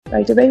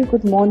Right, a very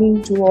good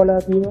morning to all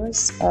our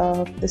viewers.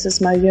 This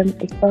is Mariam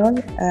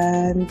Iqbal,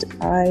 and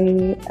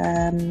I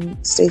am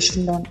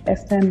stationed on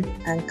FM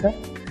Anchor.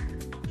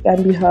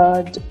 Can be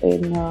heard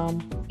in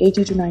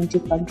 80 to 90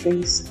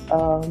 countries.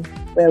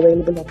 We're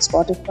available on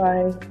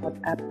Spotify,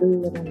 on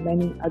Apple, and on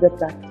many other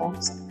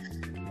platforms.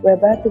 We're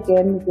back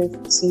again with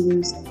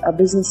a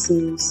business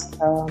series,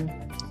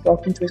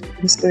 talking to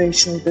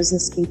inspirational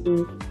business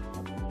people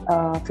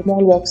from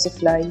all walks of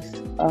life,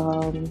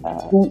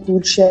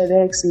 who share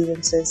their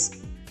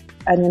experiences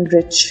and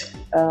enrich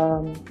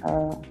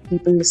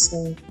people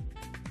listening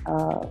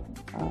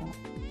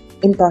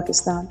in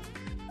Pakistan.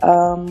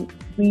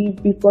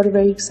 We've got a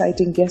very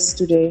exciting guest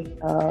today,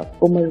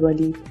 Omar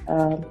Waleed.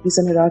 He's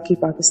an Iraqi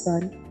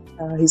Pakistani.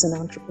 He's an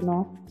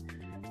entrepreneur,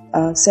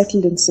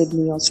 settled in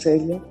Sydney,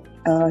 Australia.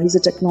 He's a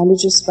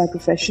technologist by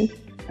profession,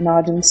 an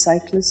ardent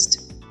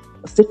cyclist,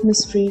 a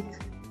fitness freak.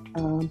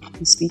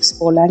 He speaks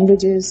 4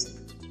 languages,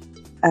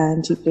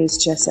 and he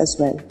plays chess as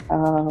well.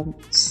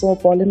 So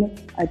polemic,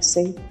 I'd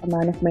say, a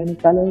man of many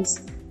colors.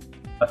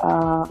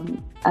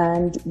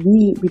 And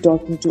we'll be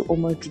talking to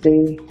Omar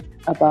today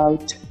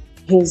about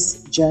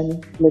his journey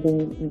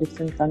living in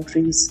different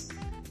countries,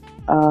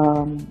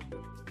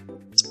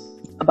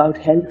 about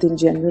health in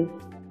general,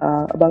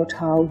 about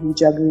how he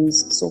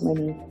juggles so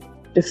many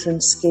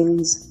different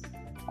skills,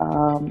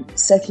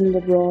 settled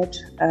abroad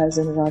as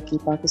an Iraqi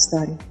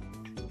Pakistani,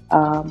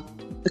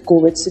 the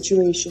COVID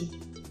situation,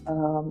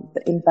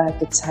 the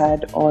impact it's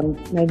had on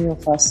many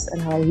of us,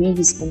 and how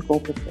he's been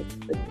coping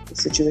with the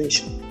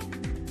situation.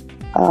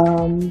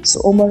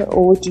 So Omar,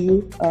 over to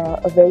you.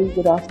 A very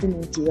good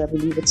afternoon to you. I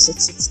believe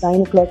it's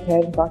 9 o'clock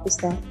here in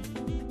Pakistan.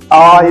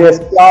 Yes.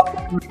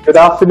 Good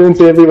afternoon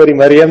to everybody.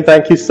 Mariam,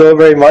 thank you so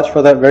very much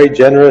for that very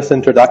generous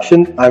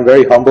introduction. I'm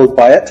very humbled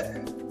by it.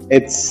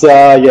 It's,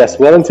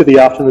 well into the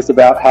afternoon. It's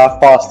about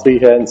 3:30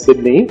 here in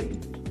Sydney.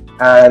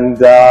 And,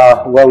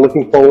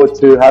 looking forward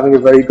to having a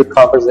very good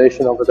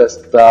conversation over this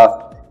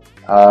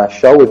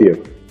show with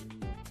you.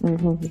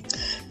 Mm-hmm.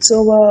 So,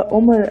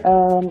 Omar,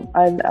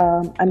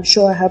 I'm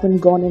sure I haven't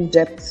gone in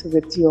depth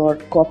with your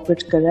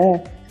corporate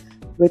career,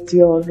 with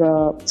your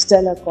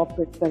stellar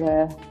corporate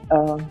career,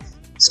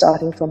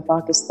 starting from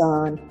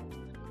Pakistan,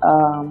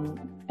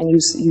 and you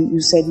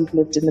said you've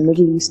lived in the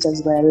Middle East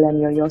as well,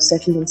 and you're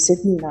settled in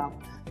Sydney now.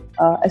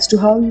 As to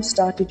how you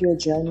started your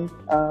journey,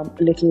 a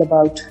little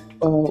about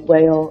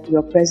where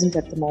you're present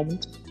at the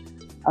moment.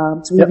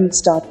 So we will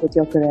start with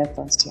your career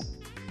first, yeah.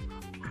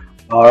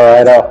 All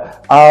right.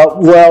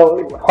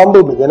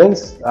 Humble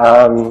beginnings.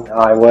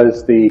 I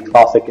was the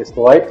classic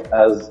Ismailite,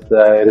 as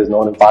it is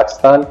known in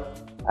Pakistan.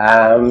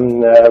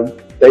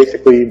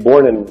 Basically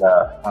born and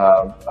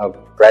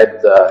bred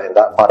in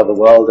that part of the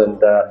world,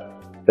 and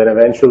then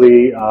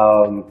eventually,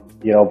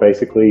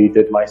 basically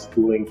did my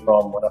schooling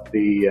from one of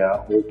the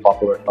old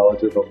popular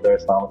colleges of there,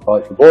 Islamic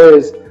College for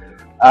Boys.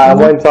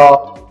 Went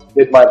on,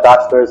 did my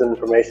bachelor's in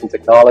information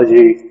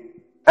technology,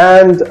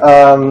 and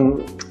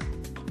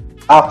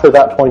after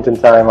that point in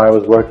time, I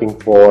was working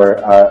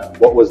for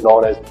what was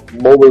known as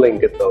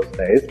Mobilink in those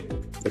days,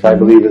 which I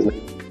believe is.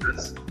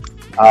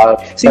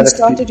 So you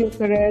started your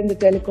career in the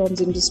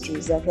telecoms industry,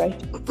 is that right?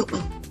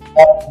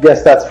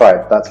 Yes, that's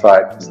right. That's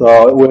right.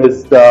 So it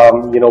was,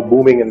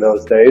 booming in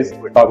those days.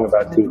 We're talking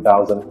about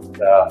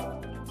 2000,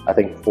 I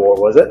think 4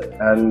 was it,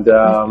 and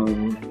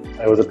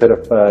it was a bit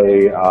of a,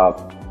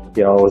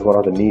 it was one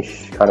of the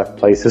niche kind of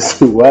places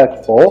to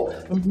work for.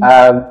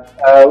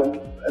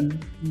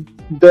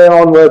 There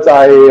onwards,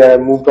 I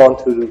moved on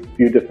to a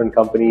few different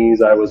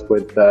companies. I was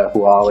with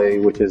Huawei,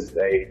 which is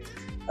a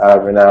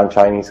renowned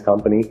Chinese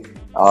company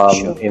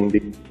in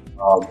the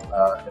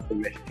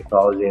information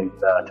technology and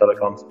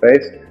telecom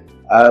space.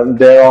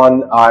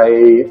 Thereon,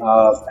 I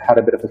had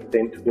a bit of a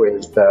stint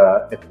with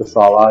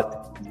Etisalat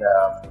in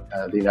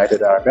the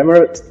United Arab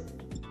Emirates.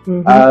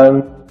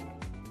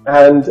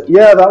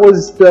 That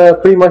was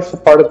pretty much a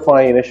part of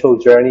my initial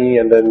journey,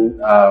 and then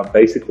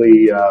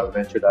basically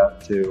ventured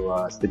out to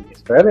Sydney,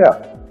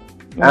 Australia.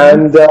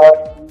 And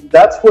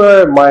that's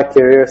where my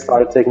career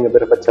started taking a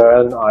bit of a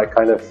turn. I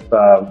kind of,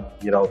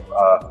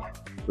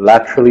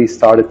 laterally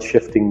started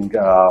shifting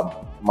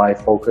my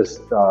focus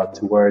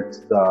towards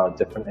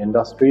different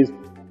industries.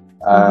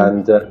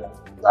 And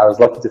I was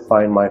lucky to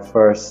find my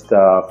first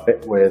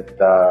fit with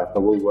the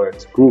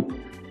Woolworths Group,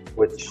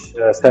 which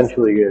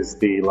essentially is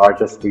the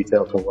largest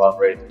retail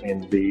conglomerate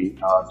in the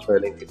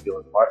Australian New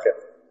Zealand market.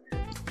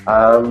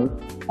 And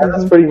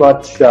that's pretty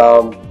much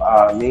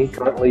me.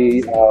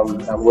 Currently,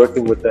 I'm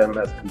working with them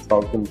as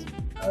consultants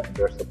in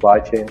their supply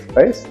chain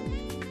space.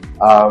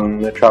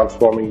 They're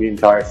transforming the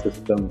entire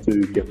system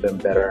to give them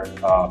better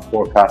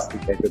forecasting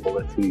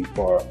capability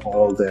for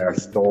all their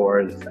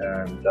stores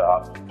and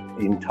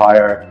the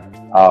entire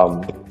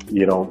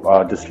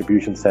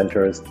distribution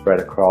centers spread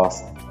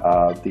across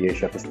the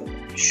Asia Pacific.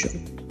 Sure.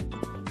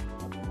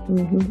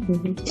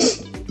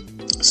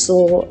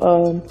 So,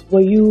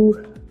 were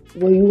you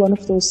one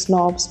of those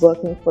snobs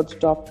working for the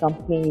top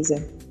companies,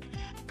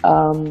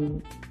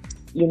 and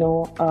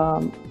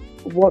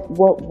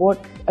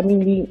what I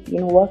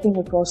mean, working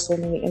across so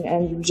many,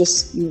 and you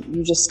just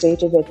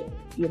stated that,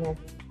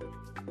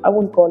 I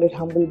won't call it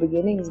humble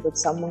beginnings, but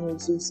someone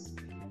who's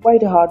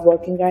quite a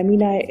hardworking guy. I mean,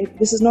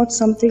 this is not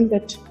something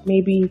that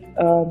maybe,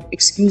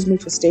 excuse me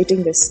for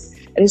stating this,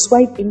 and it's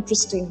quite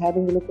interesting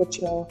having a look at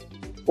your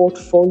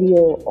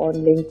portfolio on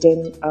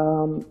LinkedIn.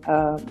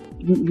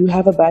 You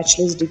have a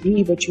bachelor's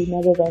degree, but you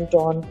never went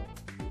on,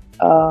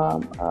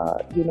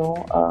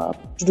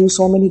 to do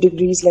so many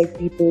degrees like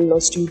people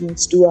or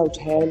students do out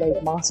here,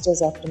 like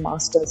masters after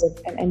masters,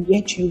 and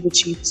yet you've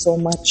achieved so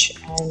much,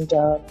 and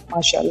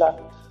mashallah,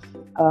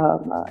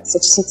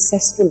 such a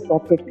successful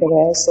corporate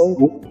career. So,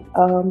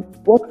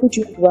 what would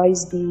your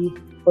advice be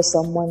for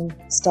someone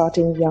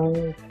starting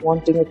young,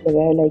 wanting a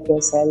career like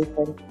yourself,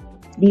 and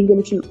being a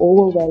little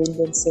overwhelmed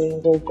and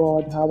saying, "Oh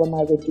God, how am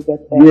I going to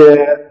get there?"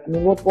 Yeah. I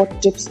mean,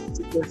 what tips would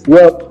you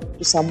give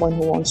to someone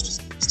who wants to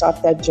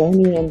start that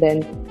journey, and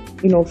then,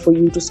 for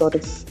you to sort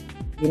of,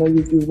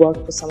 you've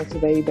worked for some of the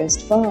very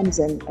best firms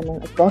and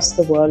across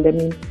the world. I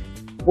mean,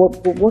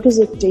 what does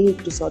it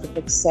take to sort of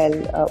excel?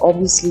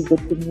 Obviously,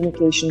 good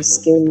communication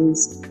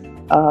skills.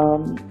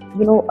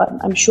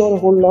 I'm sure a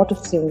whole lot of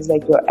things,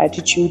 like your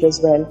attitude as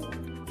well.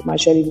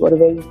 Mashallah, you've got a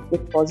very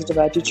good positive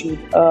attitude,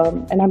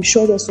 and I'm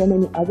sure there's so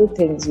many other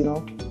things,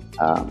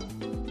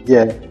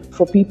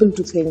 for people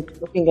to think,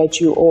 looking at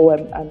you, oh,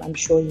 I'm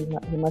sure you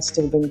must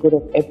have been good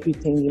at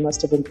everything, you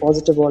must have been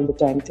positive all the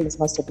time, things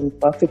must have been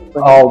perfect for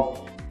you.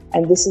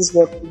 And this is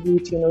what we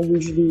do,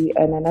 usually,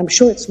 and I'm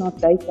sure it's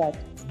not like that.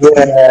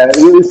 Yeah,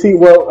 you see,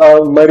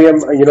 Mariam,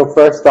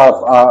 first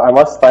off, I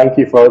must thank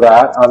you for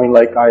that. I mean,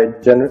 like, I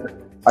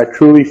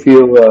truly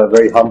feel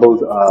very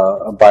humbled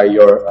by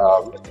your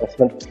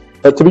assessment.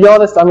 But to be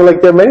honest, I mean, like,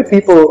 there are many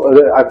people,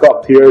 I've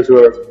got peers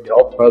who are,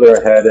 further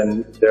ahead,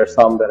 and there are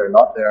some that are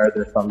not there.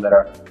 There's some that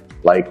are,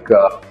 like,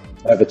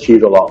 have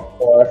achieved a lot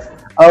more.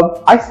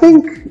 I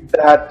think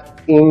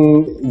that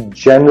in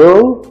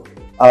general,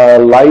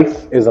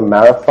 life is a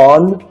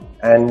marathon,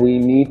 and we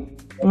need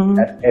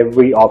at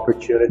every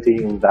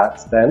opportunity in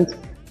that sense.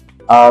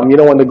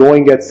 When the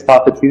going gets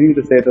tough, it's easy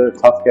to say that the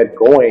tough get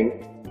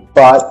going,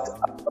 but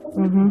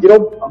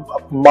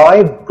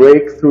my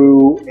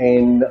breakthrough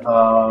in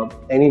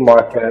any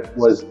market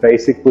was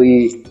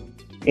basically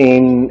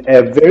in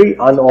a very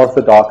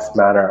unorthodox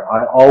manner.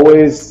 I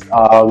always,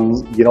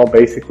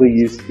 basically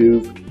used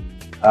to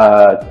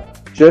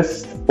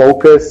just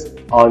focus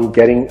on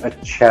getting a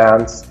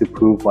chance to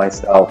prove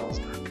myself.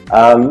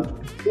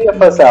 Many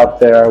of us out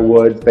there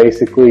would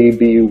basically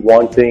be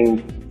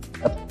wanting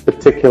a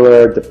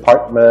particular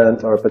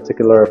department or a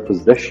particular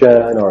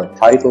position or a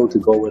title to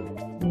go with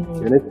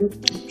opportunity.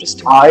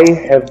 I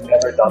have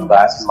never done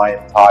that in my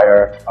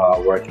entire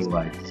working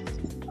life.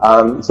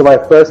 So my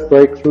first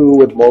breakthrough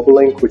with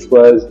MobileLink, which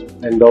was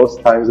in those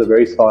times a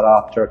very sought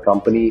after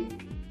company,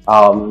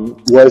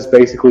 was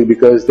basically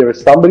because there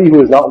was somebody who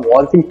was not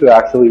wanting to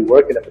actually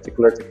work in a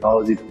particular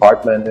technology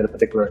department in a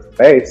particular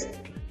space.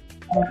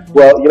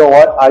 Well, you know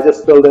what? I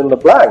just filled in the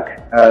blank,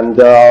 and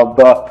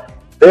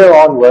there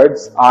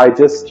onwards, I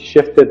just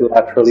shifted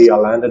laterally. I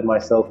landed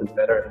myself in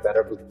better and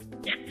better positions.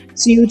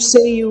 So you'd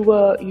say you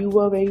were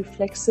very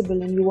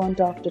flexible, and you weren't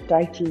after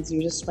titles.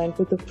 You just went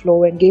with the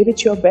flow and gave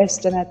it your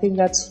best, and I think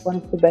that's one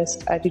of the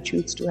best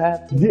attitudes to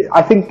have.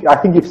 I think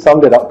you've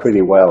summed it up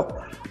pretty well.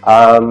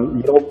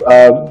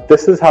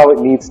 This is how it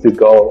needs to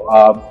go.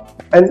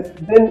 And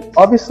then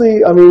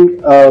obviously, I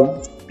mean,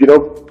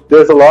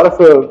 there's a lot of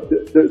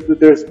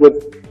there's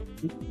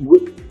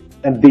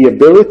and the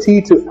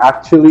ability to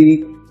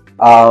actually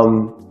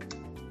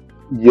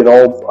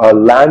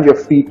land your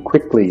feet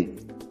quickly,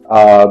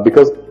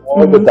 because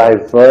all the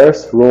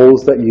diverse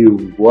roles that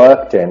you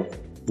worked in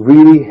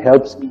really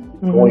helps you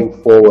going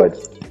forward.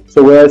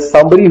 So whereas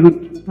somebody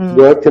who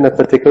worked in a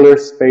particular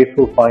space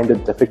will find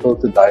it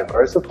difficult to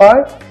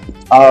diversify,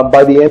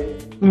 by the end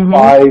of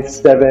 5,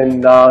 7,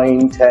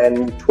 9,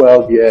 10,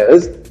 12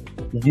 years,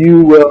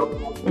 you will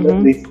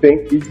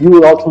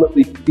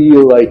ultimately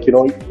feel like,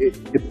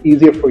 it's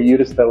easier for you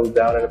to settle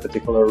down in a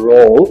particular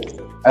role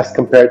as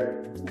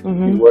compared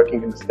to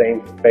working in the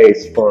same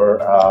space for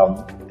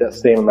the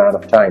same amount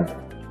of time.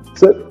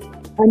 So,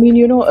 I mean,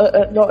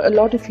 a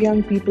lot of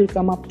young people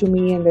come up to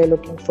me and they're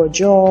looking for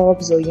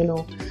jobs, or, they're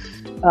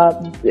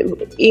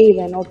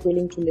not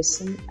willing to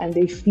listen, and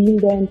they feel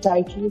they're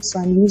entitled. So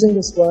I'm using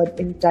this word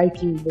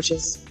entitled, which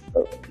is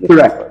a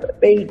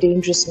very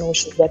dangerous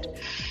notion that,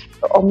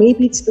 or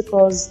maybe it's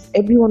because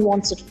everyone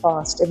wants it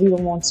fast,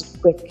 everyone wants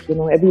it quick,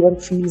 everyone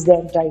feels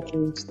they're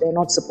entitled, they're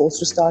not supposed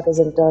to start as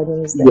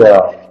attorneys, they've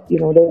got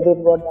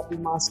a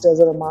master's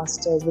or a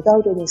master's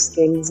without any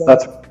skills.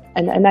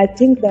 And I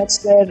think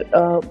that's where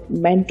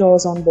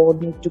mentors on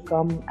board need to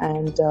come.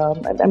 And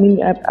I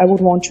mean, I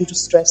would want you to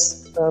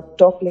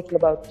talk a little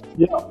about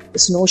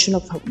this notion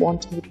of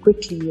wanting it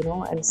quickly,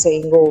 and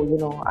saying, oh,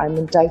 I'm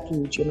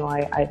entitled,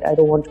 I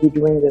don't want to be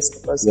doing this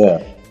because.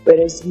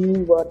 Whereas you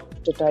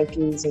worked the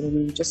titles and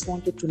you just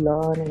wanted to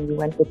learn and you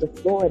went with the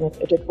flow, and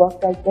it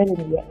worked out well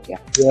in the end.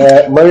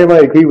 Yeah, Mariam, I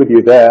agree with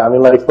you there. I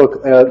mean, like,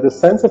 look, the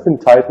sense of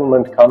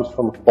entitlement comes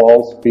from a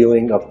false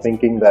feeling of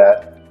thinking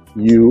that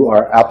you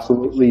are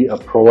absolutely a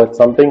pro at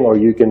something, or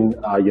you can,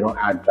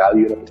 add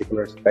value in a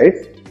particular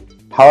space.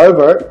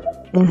 However,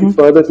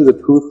 further to the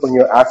proof when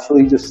you're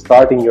actually just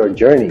starting your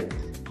journey.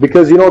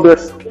 Because,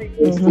 there's so many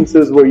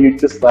instances where you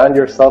just land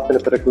yourself in a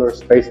particular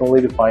space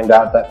only to find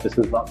out that this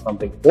is not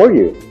something for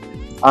you.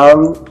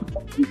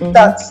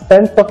 That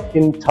sense of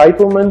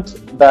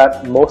entitlement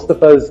that most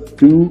of us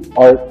do,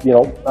 or,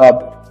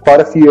 quite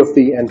a few of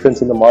the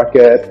entrants in the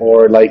market,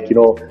 or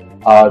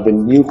the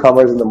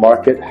newcomers in the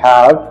market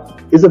have,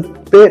 is a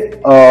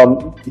bit,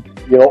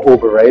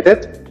 overrated.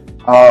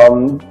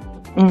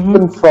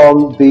 Even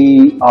from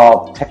the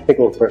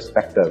technical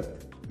perspective,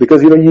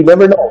 because you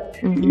never know.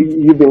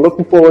 You've been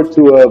looking forward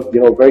to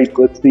a very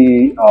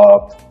glitzy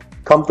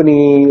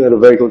company with a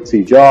very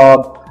glitzy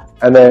job,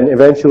 and then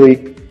eventually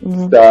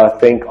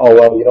think, oh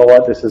well, you know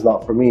what, this is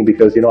not for me,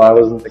 because I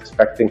wasn't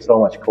expecting so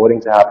much coding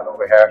to happen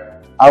over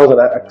here. I wasn't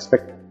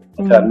expecting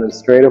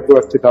administrative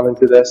work to come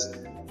into this,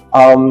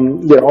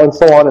 and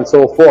so on and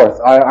so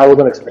forth. I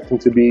wasn't expecting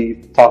to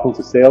be talking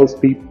to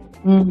salespeople.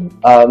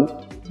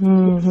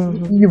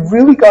 You've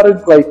really got to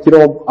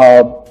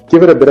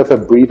give it a bit of a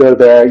breather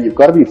there. You've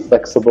got to be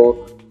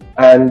flexible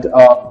and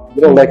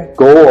let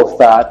go of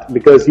that,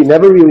 because you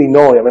never really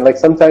know. I mean,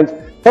 sometimes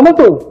some of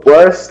the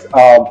worst.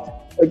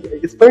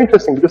 It's very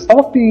interesting, because some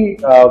of the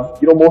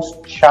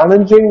most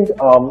challenging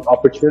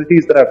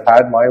opportunities that I've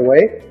had my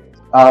way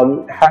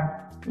have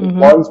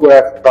ones where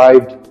I've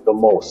thrived the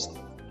most.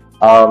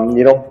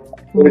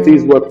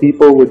 Opportunities where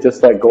people would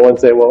just go and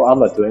say, "Well, I'm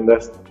not doing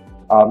this."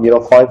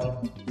 Find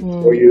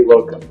where you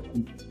look.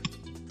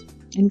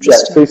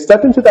 Interesting. Yeah, so you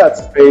step into that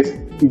space.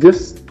 You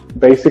just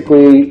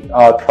basically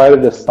try to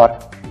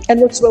decide. And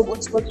what's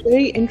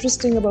very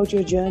interesting about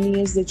your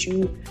journey is that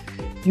you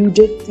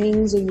did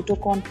things, or you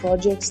took on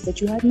projects that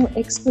you had no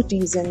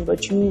expertise in,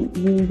 but you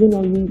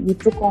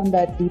took on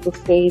that leap of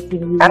faith,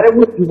 and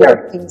you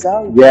worked things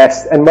out.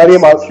 Yes, and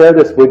Mariam, I'll share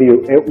this with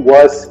you. It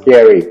was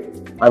scary.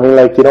 I mean,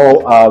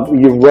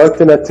 you've worked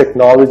in a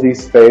technology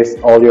space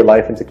all your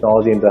life in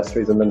technology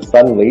industries, and then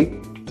suddenly,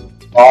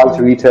 large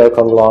retail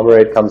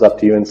conglomerate comes up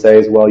to you and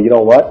says, well, you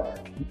know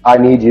what? I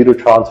need you to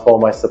transform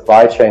my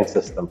supply chain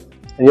system.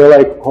 And you're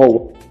like,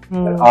 oh,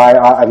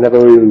 I've never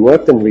really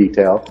worked in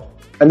retail.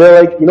 And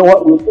they're like, you know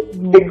what? We'll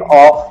pick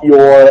off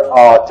your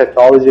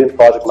technology and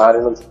project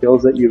management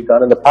skills that you've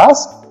done in the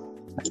past.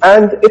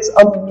 And it's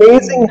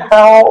amazing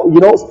how,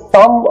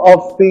 some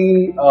of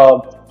the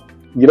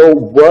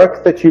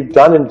work that you've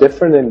done in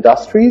different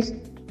industries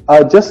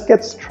just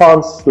gets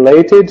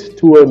translated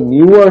to a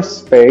newer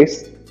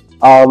space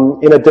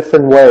in a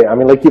different way. I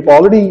mean, you've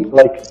already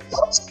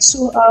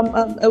So,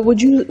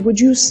 would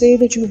you say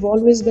that you've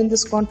always been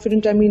this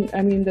confident? I mean,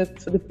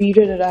 for the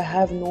period that I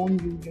have known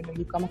you,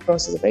 you come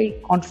across as a very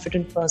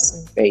confident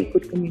person, very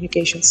good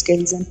communication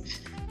skills, and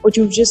what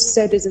you've just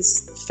said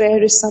is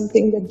fair is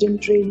something that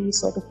didn't really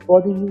sort of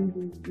bother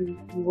you.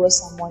 You were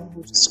someone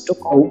who just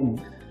took on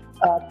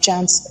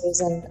chances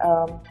and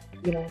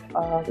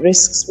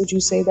risks. Would you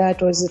say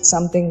that, or is it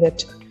something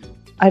that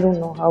I don't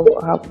know how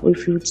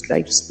if you'd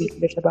like to speak a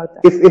bit about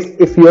that?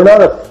 If you're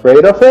not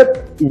afraid of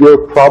it,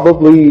 you're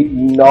probably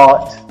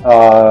not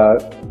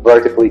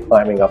vertically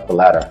climbing up the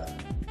ladder.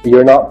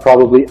 You're not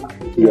probably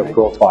adding to your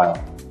profile.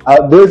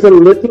 There's a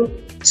little.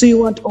 So you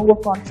weren't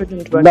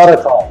overconfident, but not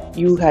at all.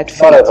 You had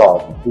faith. Not at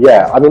all.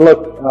 Yeah, I mean,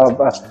 look,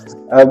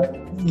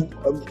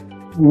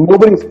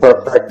 nobody's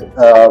perfect.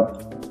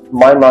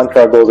 My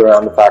mantra goes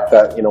around the fact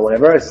that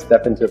whenever I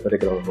step into a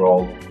particular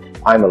role,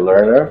 I'm a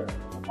learner.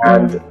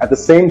 And at the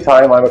same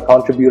time, I'm a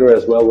contributor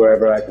as well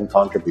wherever I can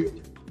contribute.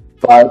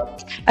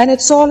 And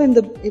it's all in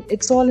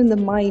the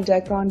mind.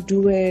 I can't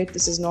do it.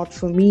 This is not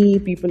for me.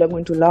 People are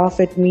going to laugh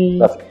at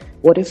me.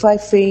 What if I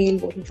fail?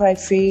 What if I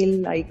fail?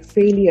 Like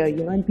failure,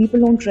 And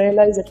people don't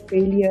realize that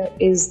failure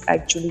is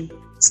actually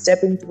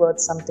stepping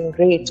towards something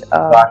great.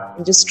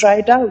 And just try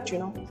it out.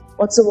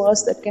 What's the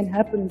worst that can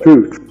happen?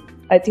 True.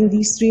 I think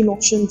these three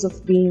notions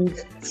of being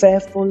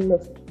fearful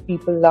of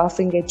people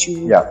laughing at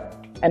you. Yeah.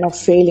 And of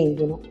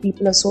failing,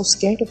 people are so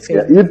scared of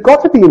failing. Yeah, you've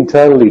got to be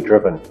internally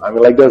driven. I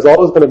mean, there's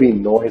always going to be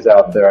noise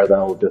out there that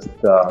will just,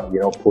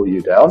 pull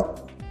you down.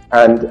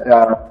 And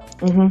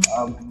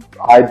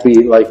I'd be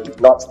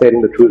not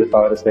stating the truth if I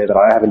were to say that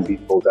I haven't been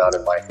pulled down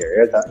in my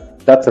career.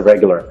 That's a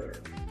regular.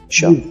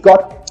 Sure. You've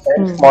got to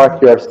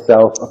benchmark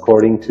yourself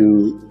according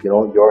to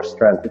your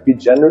strength.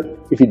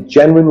 If you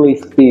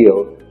genuinely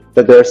feel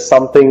that there's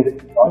something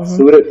that you're not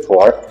suited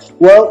for,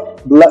 well,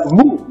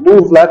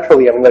 move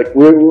laterally. I mean,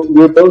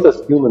 we're built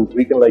as humans.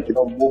 We can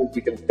move.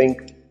 We can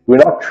think. We're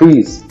not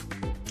trees.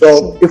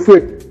 So if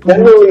we're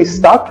generally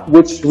stuck,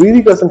 which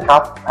really doesn't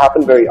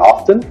happen very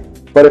often,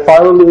 but if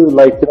I were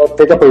to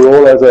take up a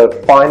role as a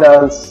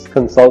finance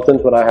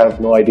consultant when I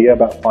have no idea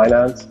about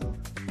finance,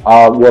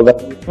 well,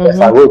 then yes,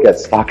 I will get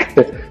stuck.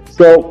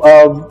 So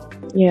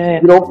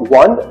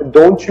one,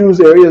 don't choose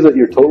areas that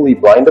you're totally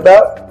blind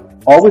about.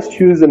 Always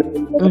choose an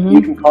area that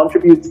you can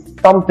contribute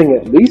something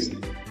at least,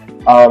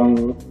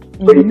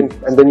 where you can,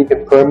 and then you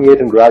can permeate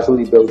and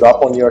gradually build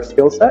up on your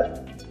skill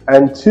set.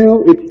 And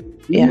two,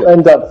 you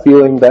end up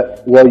feeling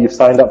that, well, you've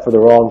signed up for the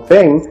wrong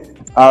thing,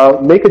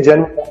 make a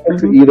genuine effort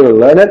to either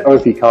learn it, or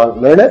if you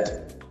can't learn it,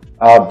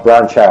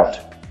 branch out.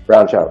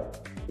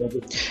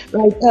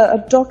 Right.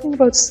 Talking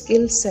about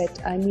skill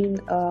set, I mean,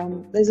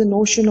 there's a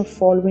notion of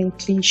following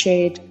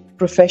cliched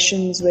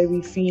professions where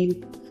we feel,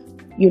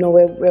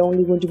 we're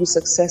only going to be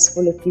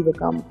successful if we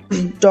become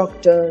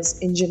doctors,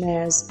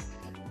 engineers.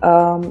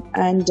 I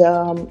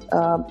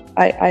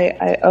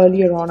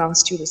earlier on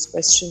asked you this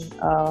question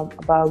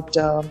about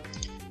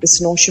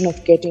this notion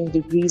of getting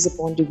degrees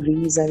upon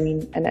degrees. I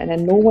mean,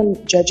 and no one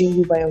judging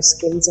you by your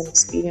skills and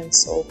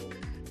experience. So,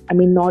 I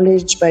mean,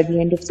 knowledge by the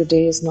end of the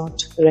day is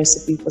not the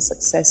recipe for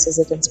success, is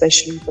it? And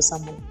especially for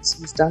someone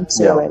who's done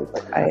so well.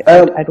 But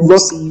I don't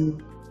see you.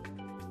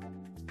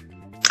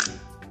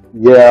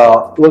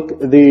 Yeah, look,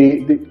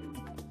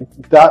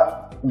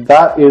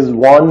 that is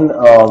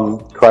one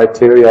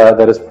criteria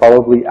that is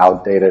probably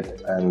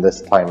outdated in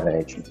this time and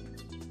age.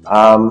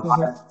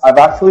 I've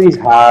actually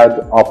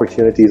had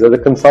opportunities as a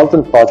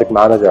consultant project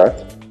manager.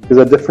 There's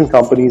are different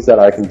companies that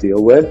I can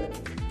deal with.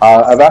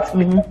 I've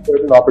actually had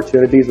certain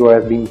opportunities where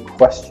I've been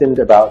questioned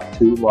about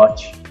too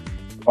much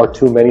or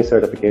too many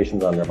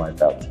certifications under my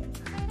belt,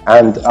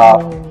 and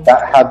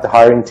that had the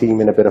hiring team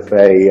in a bit of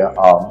a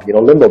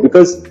limbo.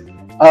 Because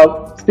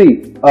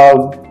Steve,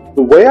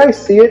 the way I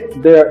see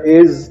it, there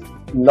is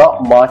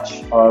not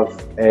much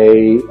of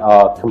a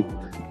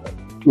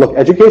look.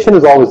 Education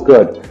is always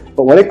good,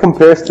 but when it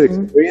compares to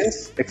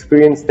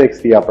experience takes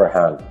the upper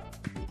hand,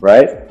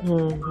 right?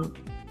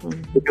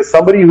 Because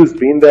somebody who's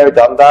been there,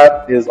 done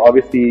that, is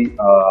obviously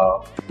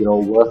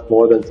worth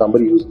more than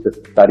somebody who's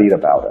just studied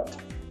about it.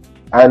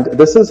 And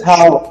this is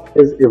how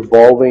is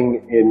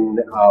evolving in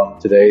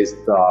today's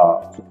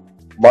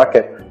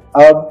market.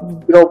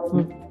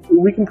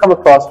 We can come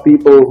across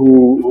people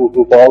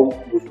who've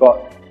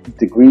got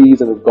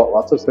degrees and who've got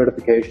lots of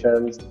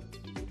certifications,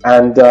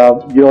 and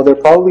they're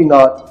probably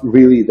not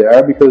really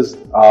there because they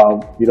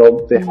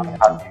haven't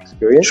had the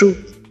experience. True.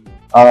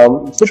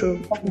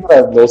 Something that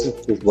I've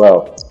noticed as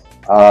well.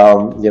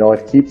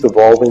 It keeps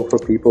evolving for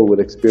people with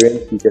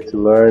experience. You get to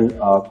learn.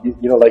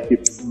 Like you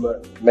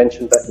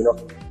mentioned that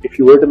if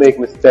you were to make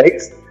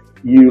mistakes,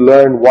 you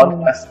learn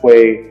one less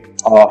way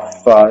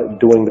of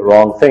doing the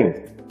wrong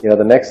thing.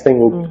 The next thing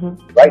will be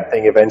the right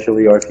thing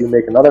eventually, or if you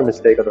make another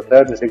mistake, or the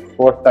third mistake, the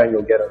fourth time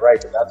you'll get it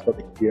right, and that's what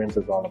experience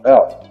is all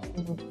about.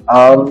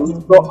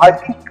 So I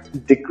think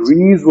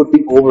degrees would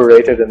be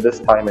overrated in this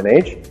time and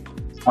age.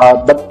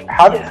 But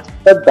having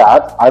said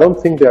that, I don't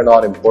think they're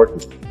not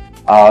important.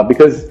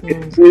 Because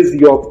it is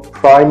your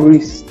primary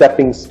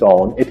stepping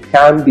stone. It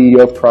can be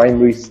your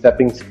primary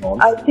stepping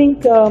stone. I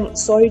think,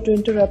 sorry to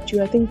interrupt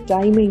you, I think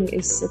timing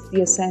is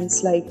the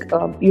essence. Like,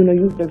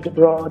 you've lived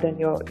abroad and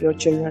your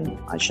children,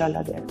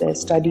 mashallah, they're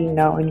studying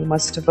now, and you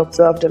must have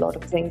observed a lot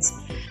of things.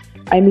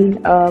 I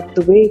mean,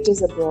 the way it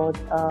is abroad,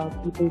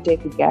 people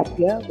take a gap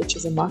year, which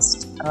is a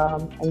must,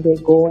 and they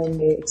go and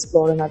they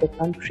explore another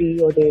country,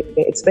 or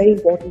it's very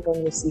important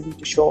on your CV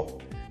to show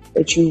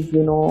that you've,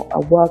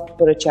 worked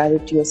for a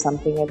charity or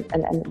something,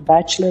 and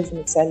bachelor's in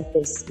itself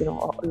is, a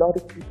lot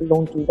of people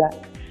don't do that.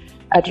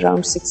 At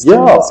around 16,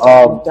 they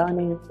start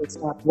interning, they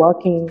start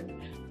working,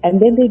 and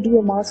then they do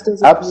a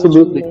master's.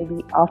 Absolutely.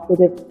 Maybe after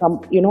they've come,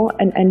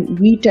 and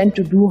we tend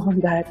to do on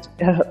that,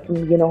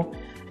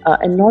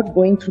 and not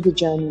going through the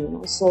journey,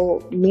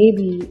 So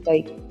maybe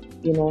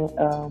in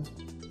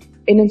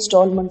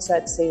installments,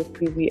 I'd say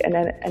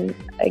and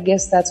I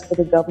guess that's for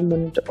the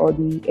government or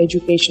the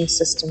education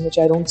system, which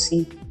I don't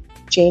see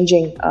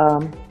changing,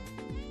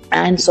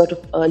 and sort of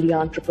early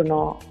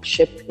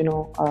entrepreneurship,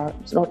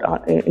 it's not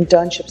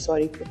internship,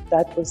 sorry,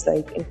 that was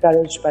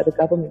encouraged by the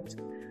government,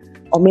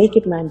 or make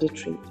it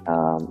mandatory.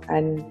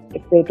 And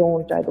if they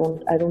don't, I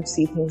don't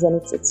see things,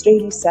 and it's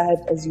really sad,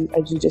 as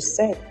you just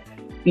said.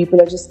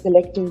 People are just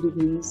collecting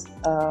degrees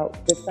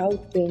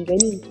without paying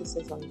any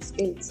emphasis on the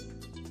skills.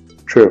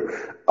 True.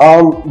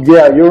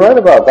 You're right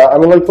about that. I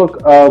mean,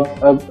 look,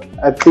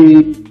 at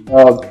the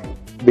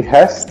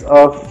behest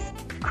of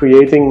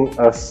creating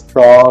a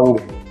strong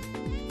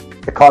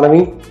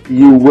economy,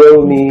 you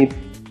will need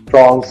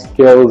strong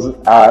skills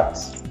at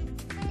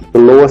the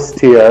lowest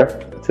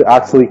tier to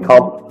actually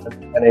complement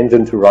an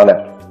engine to run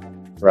it,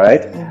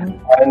 right?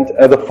 And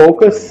the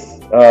focus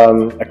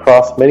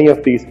across many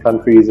of these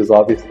countries is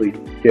obviously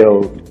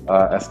skill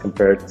as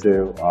compared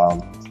to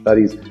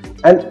studies,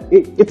 and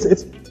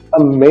it's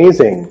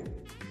amazing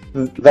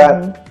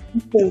that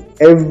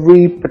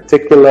every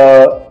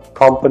particular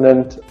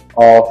component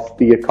of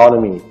the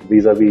economy,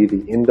 vis-a-vis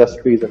the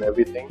industries and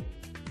everything,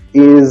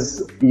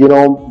 is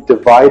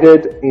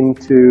divided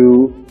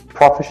into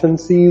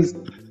proficiencies,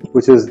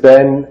 which is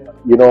then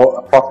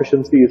a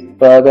proficiency is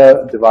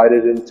further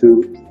divided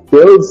into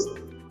skills,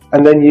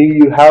 and then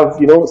you have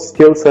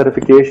skill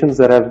certifications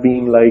that have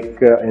been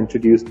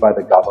introduced by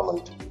the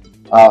government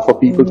for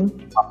people.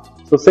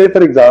 So say,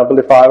 for example,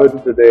 if I were to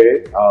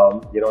today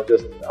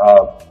just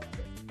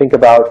think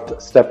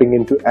about stepping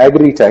into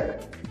agri-tech,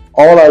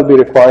 all I'll be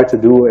required to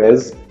do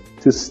is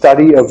to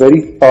study a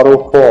very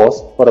thorough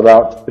course for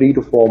about 3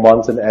 to 4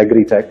 months in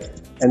agri-tech,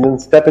 and then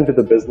step into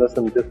the business,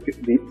 and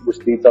which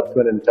leads up to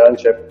an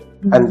internship.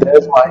 And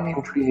there's my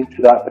entry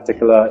into that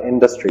particular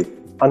industry.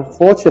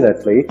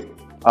 Unfortunately,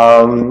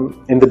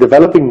 in the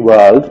developing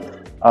world,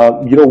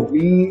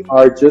 we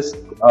are just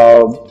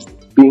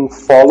being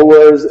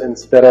followers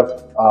instead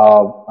of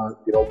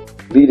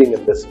leading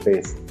in this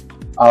space.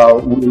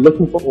 We're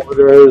looking for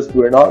orders.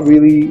 We're not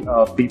really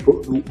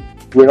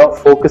we're not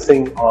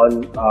focusing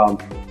on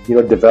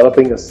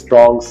developing a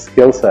strong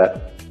skill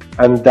set,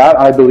 and that,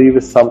 I believe,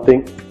 is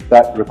something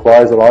that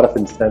requires a lot of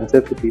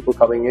incentive to people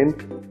coming in.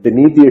 They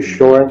need the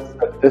assurance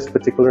that this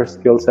particular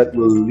skill set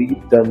will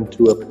lead them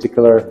to a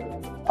particular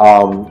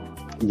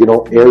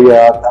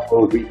area that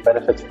will reap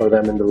benefits for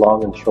them in the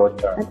long and short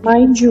term. And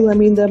mind you, I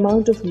mean, the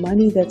amount of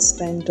money that's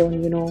spent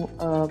on,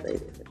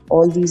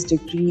 all these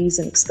degrees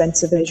and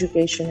expensive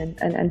education,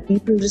 and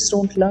people just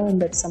don't learn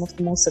that some of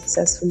the most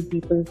successful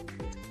people,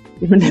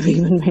 never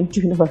even went to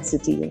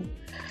university.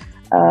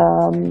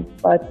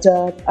 But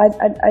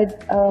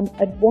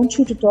I'd want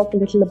you to talk a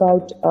little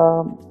about,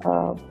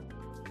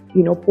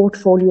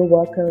 portfolio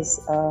workers.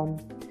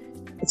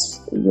 It's,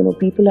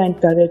 people are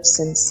encouraged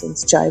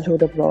since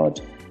childhood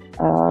abroad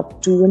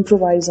to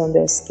improvise on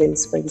their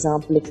skills. For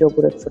example, if you're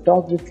good at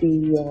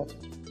photography or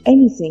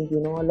anything,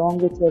 along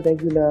with your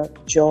regular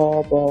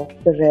job or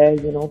career,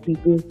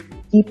 people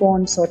keep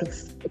on sort of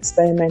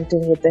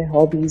experimenting with their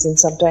hobbies, and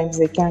sometimes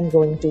they can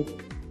go into,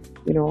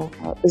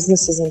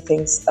 businesses and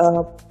things.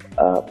 And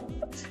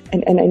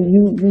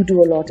you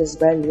do a lot as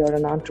well. You're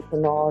an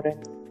entrepreneur,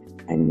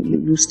 and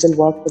you still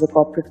work for the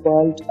corporate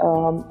world.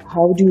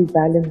 How do you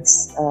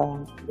balance,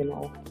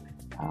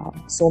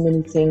 so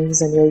many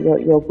things, and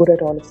you're good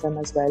at all of them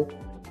as well?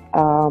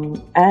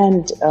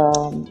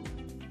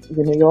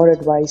 Your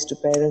advice to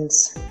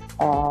parents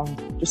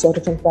to sort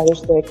of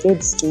encourage their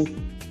kids to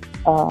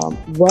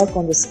work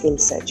on the skill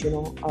set.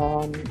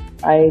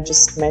 I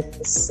just met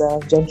this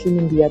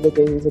gentleman the other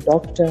day. He's a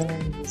doctor,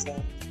 and he's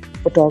a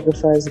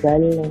photographer as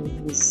well,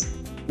 and he's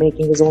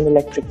making his own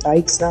electric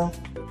bikes now.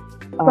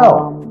 A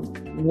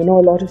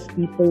lot of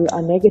people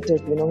are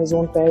negative. His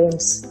own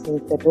parents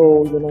think that,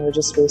 you're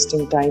just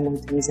wasting time on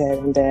things here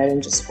and there,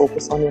 and just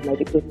focus on your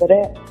medical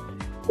career.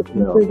 But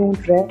people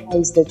don't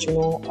realize that,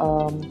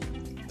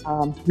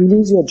 you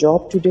lose your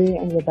job today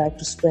and you're back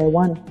to square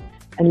one.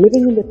 And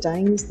living in the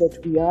times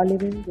that we are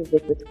living with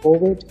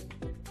COVID,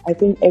 I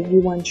think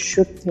everyone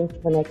should think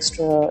of an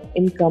extra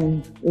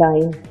income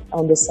line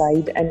on the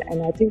side.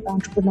 And I think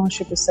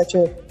entrepreneurship is such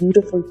a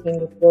beautiful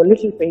thing if you're a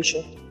little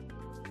patient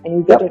and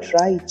you get it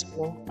right.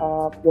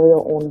 You're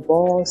your own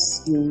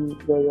boss,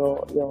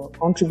 you're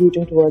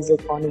contributing towards the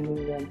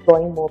economy, you're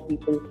employing more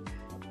people.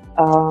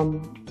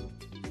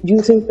 Do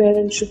you think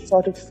parents should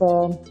sort of,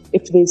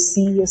 if they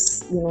see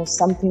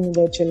something in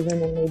their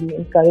children, and maybe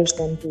encourage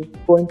them to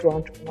go into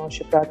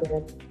entrepreneurship rather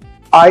than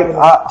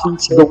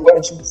teach their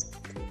intentions?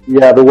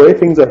 Yeah, the way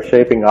things are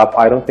shaping up,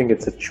 I don't think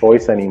it's a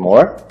choice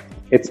anymore.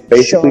 It's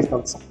basically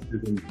something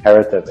that's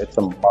imperative. It's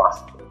a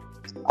must.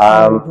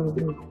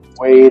 The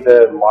way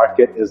the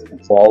market is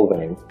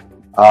evolving,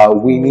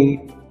 we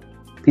need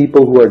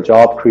people who are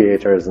job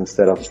creators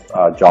instead of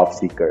job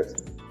seekers.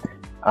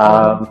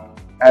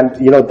 And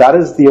that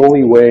is the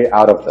only way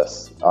out of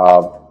this.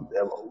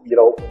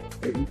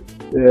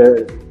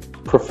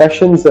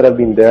 Professions that have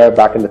been there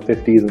back in the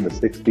 50s and the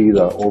 60s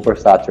are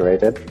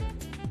oversaturated.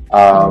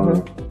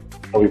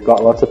 We've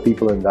got lots of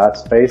people in that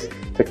space.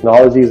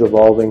 Technology is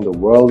evolving. The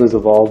world is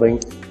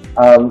evolving.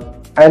 And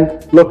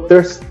look,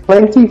 there's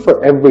plenty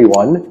for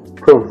everyone,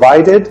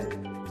 provided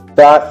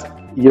that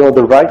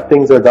the right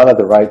things are done at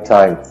the right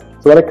time.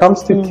 So when it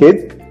comes to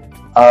kids,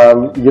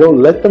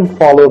 let them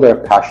follow their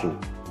passion.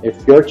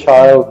 If your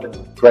child is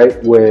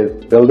great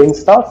with building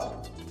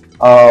stuff,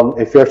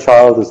 if your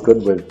child is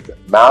good with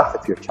math,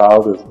 if your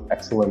child is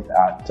excellent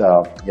at,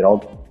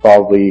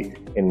 probably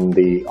in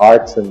the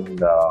arts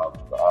and,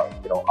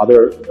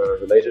 other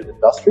related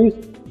industries,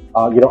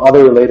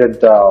 other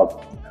related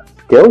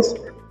skills,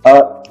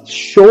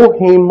 show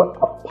him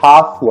a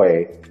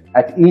pathway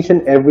at each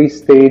and every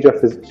stage of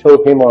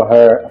show him or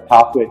her a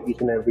pathway at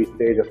each and every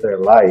stage of their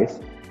life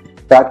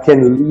that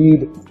can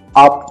lead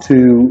up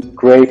to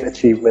great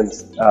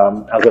achievements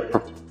as a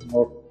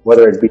professional,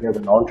 whether it be as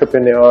an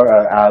entrepreneur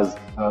or as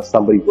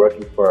somebody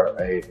working for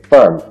a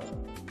firm.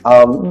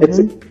 It's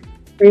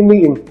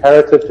extremely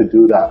imperative to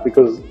do that,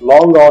 because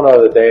long gone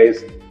are the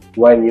days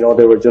when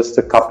there were just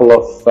a couple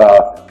of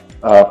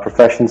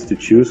professions to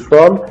choose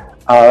from.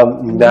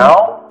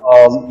 Now,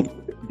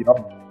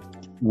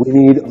 we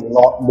need a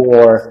lot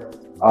more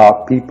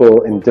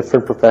people in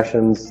different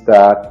professions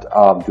that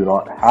do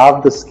not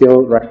have the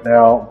skill right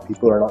now.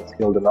 People are not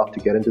skilled enough to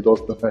get into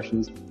those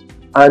professions.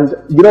 And,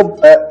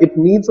 it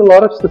needs a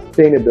lot of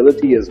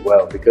sustainability as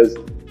well, because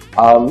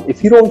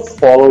if you don't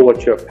follow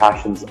what your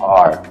passions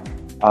are,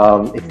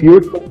 if you're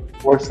going to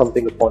force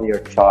something upon your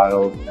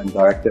child and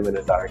direct them in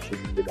a direction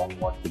that they don't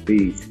want to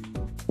be,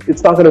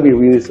 it's not going to be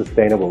really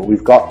sustainable.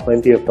 We've got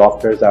plenty of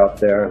doctors out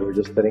there who are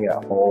just sitting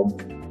at home,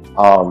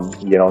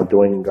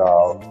 doing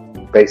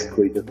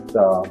basically just,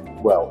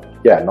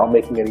 not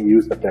making any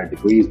use of their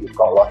degrees. We've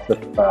got lots of,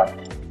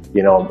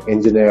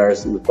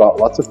 engineers. We've got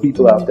lots of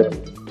people out there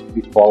who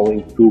be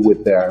following through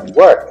with their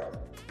work,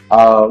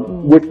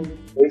 which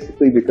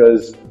basically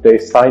because they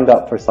signed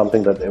up for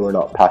something that they were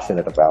not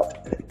passionate about.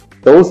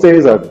 Those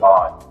days are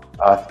gone.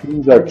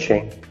 Things are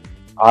changing.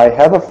 I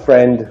have a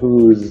friend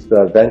who's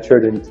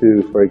ventured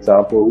into, for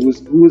example,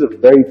 who's a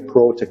very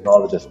pro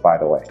technologist, by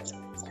the way,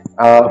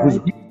 who's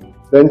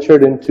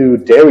ventured into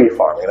dairy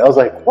farming. And I was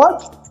like,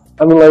 what?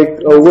 I mean, like,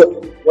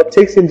 what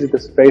takes you into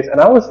this space? And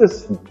I was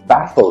just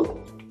baffled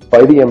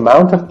by the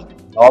amount of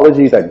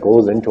technology that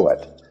goes into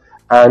it.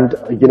 And,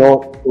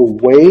 the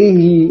way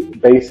he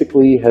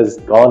basically has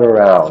gone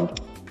around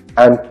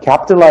and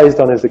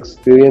capitalized on his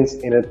experience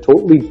in a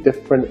totally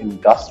different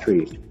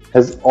industry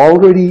has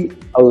already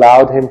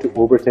allowed him to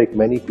overtake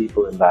many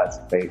people in that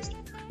space.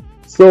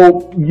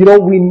 So,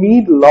 we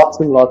need lots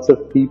and lots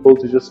of people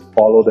to just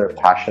follow their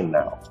passion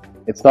now.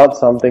 It's not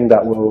something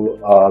that will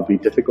be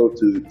difficult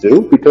to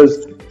do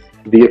because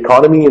the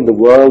economy in the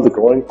world, the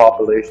growing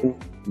population,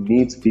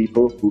 needs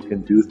people who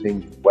can do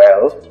things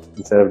well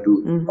instead of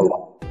doing a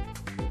lot.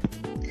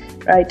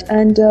 Right,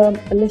 and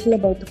a little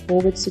about the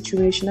COVID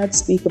situation. I'd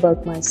speak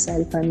about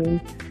myself. I mean,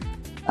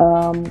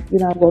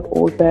 I've got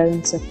old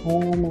parents at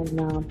home,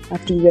 and I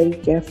have to be very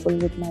careful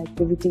with my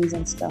activities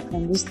and stuff.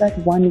 And just that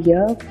 1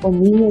 year, for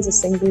me as a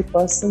single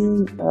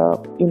person,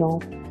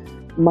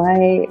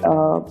 my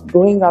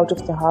going out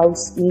of the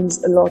house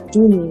means a lot to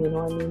me.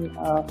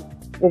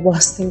 The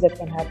worst thing that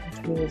can happen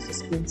to me is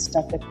just being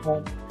stuck at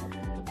home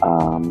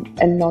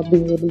and not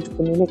being able to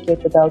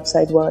communicate with the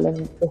outside world,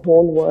 and the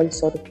whole world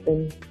sort of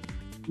been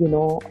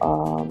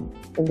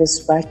in this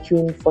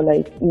vacuum for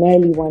like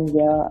nearly 1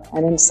 year.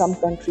 And in some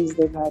countries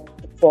they've had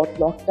the fourth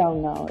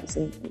lockdown now, as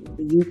in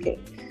the UK.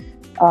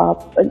 A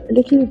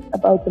little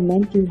about the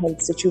mental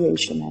health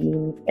situation. I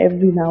mean,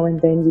 every now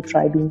and then you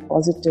try being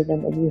positive,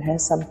 and then you hear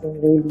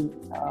something really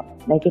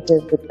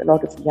negative with a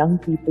lot of young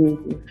people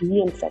being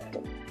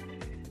reinfected.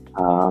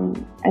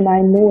 And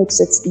I know it's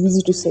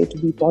easy to say to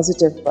be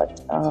positive,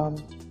 but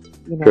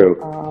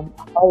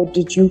how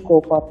did you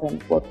cope up,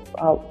 and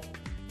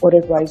what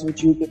advice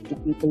would you give to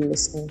people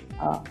listening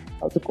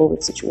about the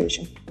COVID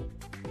situation?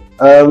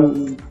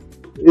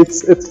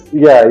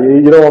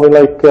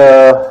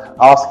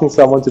 Asking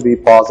someone to be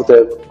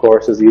positive, of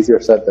course, is easier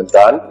said than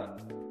done.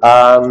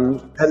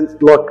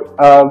 And look,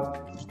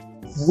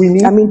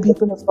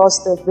 people have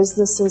lost their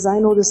businesses. I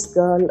know this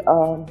girl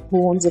who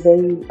owns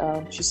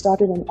she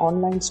started an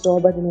online store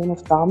by the name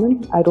of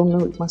Daman. I don't know,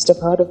 you must have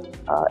heard of,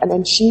 and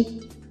then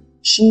she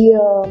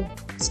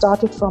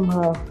started from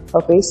her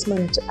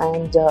basement,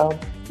 and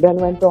then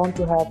went on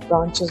to have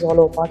branches all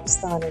over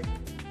Pakistan. And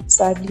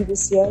sadly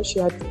this year she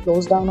had to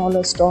close down all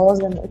her stores,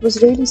 and it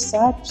was really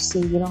sad to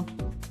see,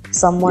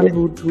 someone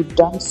who'd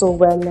done so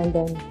well, and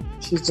then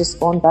she's just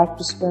gone back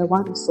to square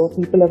one. So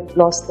people have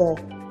lost their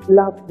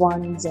loved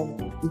ones,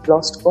 and we've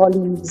lost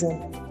colleagues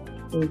and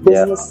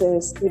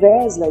businesses,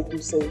 careers, like you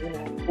say,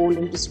 whole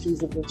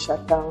industries have been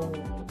shut down,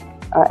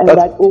 and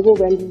that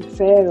overwhelming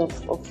fear of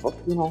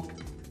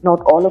not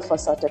all of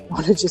us are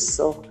technologists,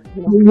 so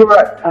you're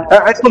right.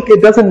 I think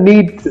it doesn't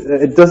need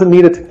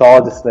a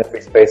technologist in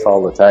every space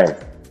all the time.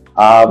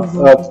 I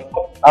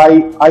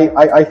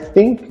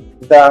think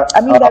that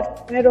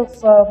that fear of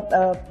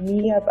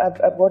me.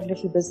 I've got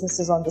little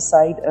businesses on the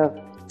side,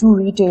 2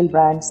 retail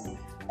brands,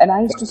 and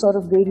I used to sort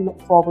of really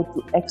look forward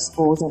to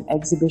expos and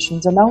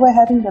exhibitions, and now we're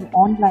having them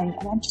online,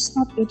 and I'm just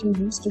not getting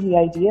used to the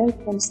idea.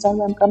 You understand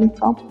where I'm coming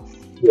from?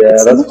 Yeah,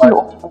 it's that's fine.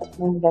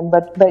 Then,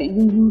 but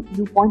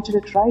you pointed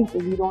it right.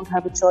 We don't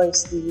have a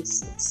choice.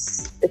 It's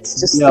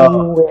just the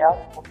new way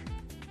out.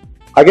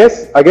 I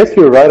guess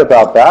you're right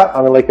about that.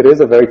 I mean, like, it is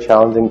a very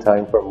challenging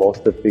time for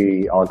most of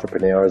the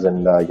entrepreneurs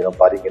and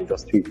budding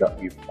industries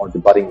the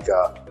budding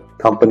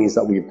companies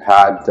that we've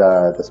had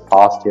this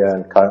past year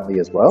and currently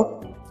as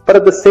well. But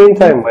at the same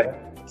time,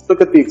 just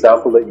look at the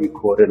example that you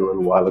quoted a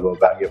little while ago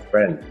about your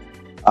friend.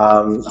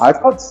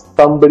 I've got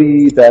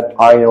somebody that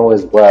I know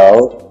as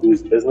well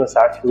whose business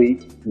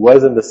actually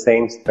was in the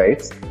same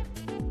space,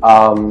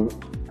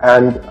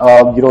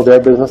 their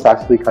business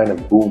actually kind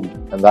of boomed,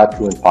 and that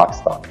too in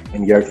Pakistan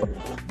in year 20.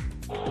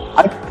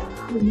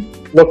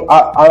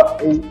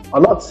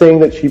 I'm not saying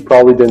that she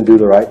probably didn't do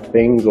the right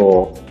things,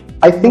 or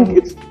I think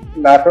it's a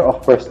matter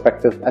of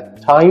perspective.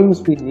 At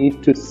times we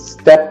need to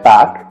step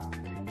back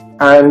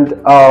and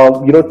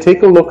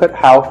take a look at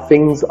how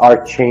things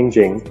are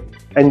changing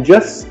and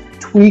just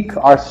tweak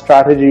our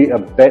strategy a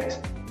bit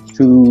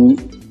to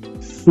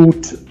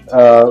suit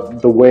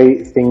the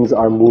way things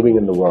are moving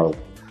in the world.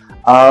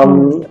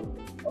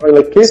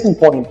 Like, case in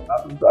point,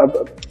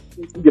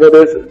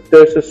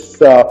 there's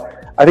this.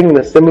 I think in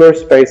a similar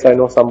space, I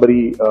know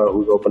somebody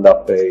who's opened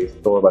up a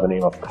store by the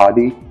name of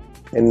Khadi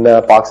in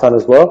Pakistan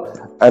as well,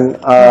 and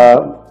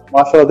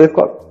mashallah, they've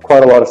got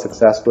quite a lot of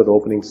success with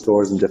opening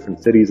stores in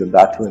different cities, and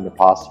that too in the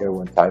past year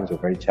when times were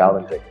very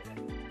challenging.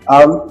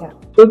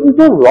 So there's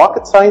no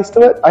rocket science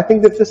to it. I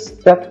think they've just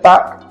stepped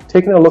back,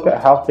 taken a look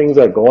at how things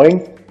are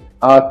going,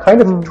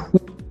 kind of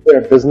tweaked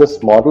their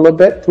business model a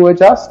bit to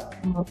adjust,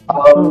 and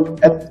move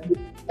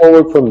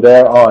forward from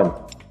there on.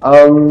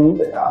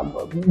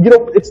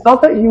 It's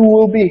not that you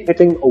will be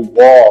hitting a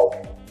wall,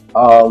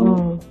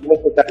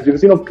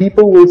 because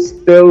people will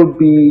still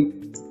be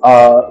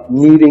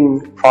needing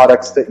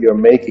products that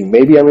you're making.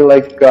 Maybe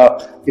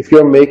if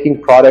you're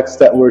making products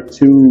that were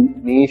too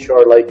niche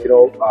or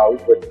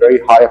with very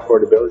high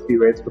affordability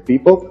rates for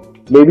people,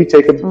 maybe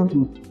take a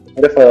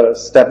bit of a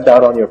step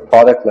down on your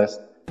product list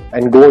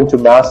and go into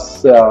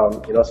mass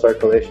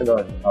circulation or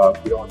a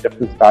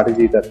different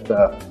strategy that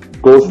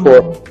goes for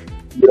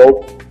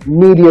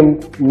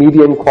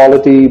medium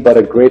quality but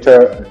a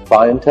greater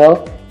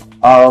clientele.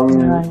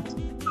 Right.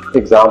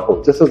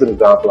 Example, just as an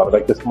example, I would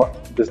like this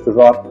does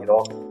not,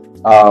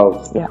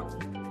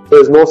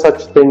 there's no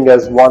such thing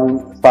as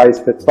one size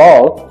fits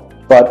all,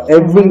 but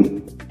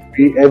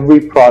every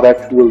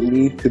product will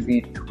need to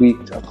be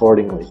tweaked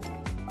accordingly.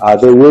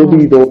 There will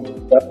be those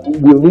that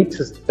we'll need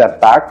to step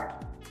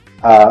back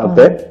a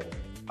bit,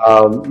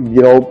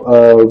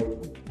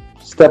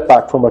 step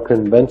back from a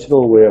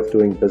conventional way of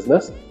doing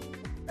business,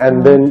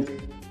 and then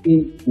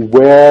see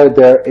where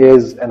there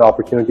is an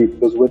opportunity,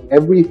 because with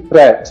every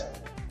threat,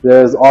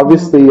 there's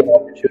obviously an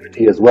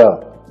opportunity as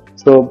well.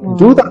 So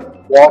do that.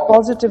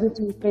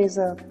 Positivity plays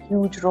a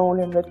huge role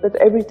in it, with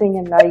everything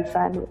in life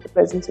and with the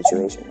present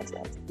situation as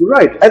well.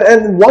 Right.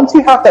 And once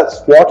you have that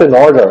SWOT in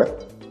order,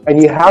 and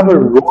you have a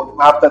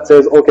roadmap that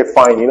says, okay,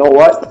 fine, you know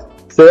what?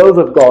 Sales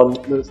have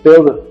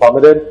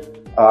plummeted.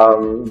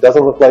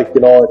 Doesn't look like,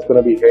 it's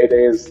going to be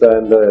heydays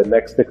in the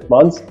next 6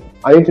 months.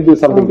 I need to do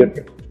something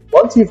different.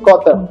 Once you've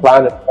got that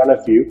plan in front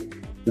of you,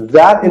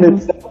 that in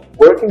itself,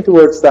 working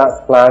towards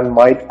that plan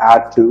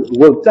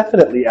will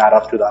definitely add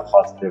up to that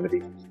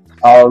positivity.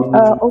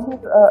 Omar,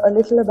 a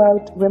little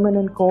about women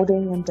in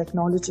coding and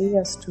technology,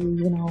 as to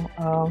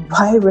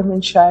why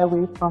women shy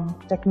away from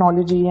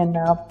technology, and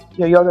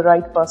you're the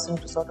right person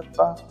to sort of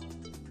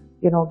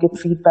give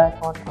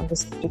feedback on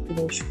this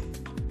particular issue.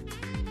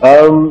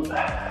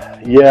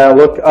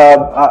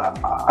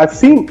 I've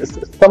seen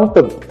some of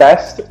the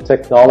best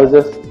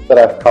technologists that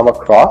I've come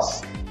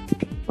across in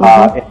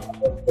my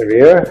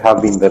career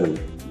have been women.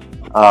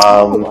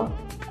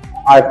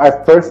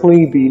 I've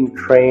personally been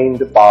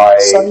trained by.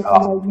 Sorry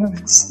for my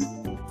ignorance.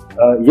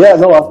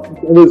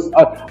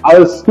 I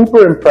was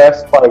super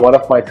impressed by one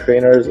of my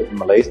trainers in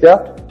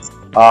Malaysia.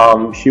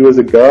 She was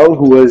a girl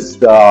who was,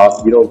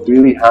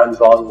 really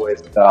hands-on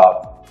with,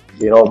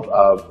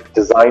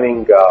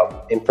 designing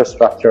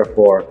infrastructure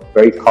for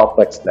very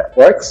complex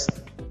networks.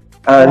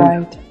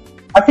 And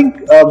I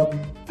think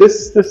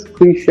this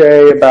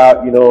cliche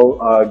about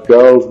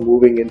girls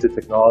moving into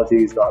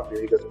technology is not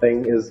really a good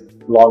thing is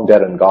long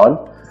dead and gone.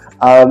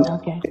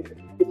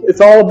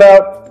 It's all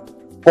about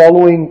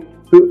following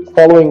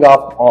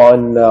up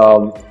on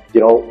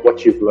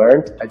what you've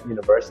learned at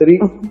university,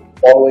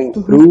 following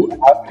through,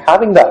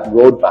 having that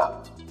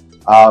roadmap.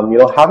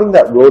 Having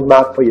that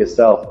roadmap for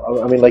yourself.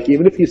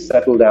 Even if you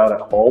settle down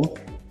at home,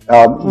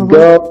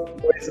 girls,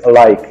 boys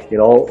alike,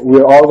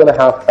 we're all going to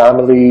have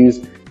families,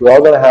 we're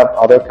all going to have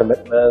other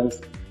commitments,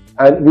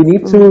 and we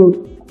need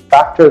to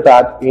factor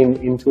that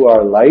into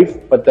our life,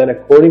 but then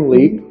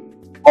accordingly,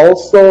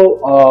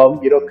 also,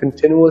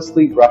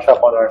 continuously brush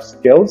up on our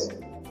skills.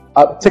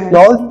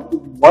 Technology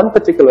is one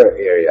particular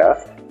area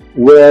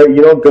where,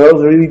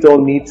 girls really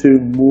don't need to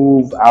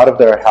move out of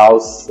their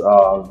house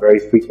very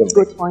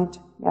frequently. Good point.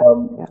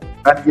 And,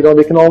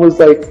 they can always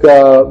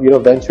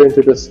venture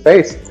into this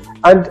space.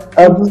 And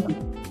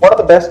one of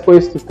the best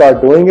ways to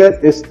start doing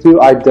it is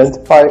to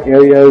identify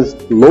areas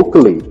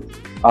locally.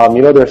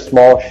 There are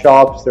small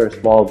shops, there are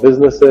small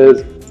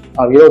businesses.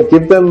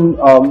 Give them,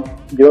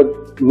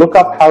 look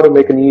up how to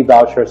make an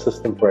e-voucher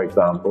system, for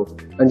example,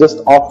 and just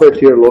offer it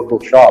to your local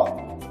shop.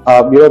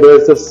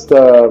 There's this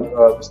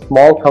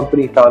small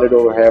company founded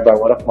over here by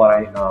one of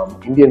my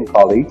Indian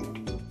colleagues,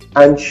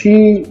 and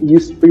she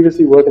used to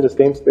previously work in the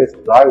same space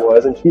as I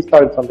was, and she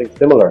started something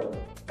similar.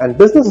 And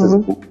business is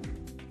cool,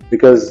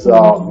 because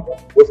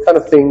those kind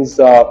of things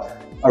are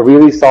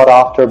really sought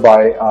after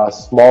by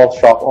small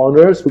shop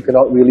owners who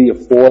cannot really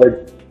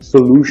afford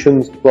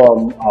solutions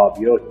from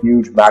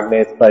huge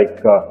magnates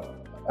like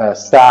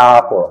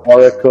SAP or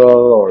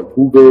Oracle or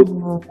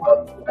Google.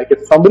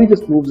 If somebody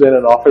just moves in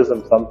and offers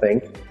them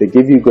something, they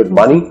give you good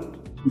money,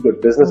 good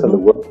business, and the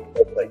work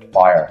is like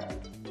fire.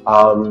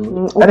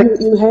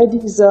 You hear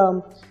these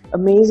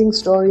amazing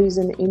stories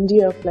in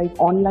India of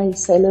online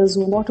sellers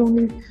who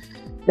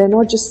they're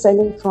not just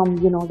selling from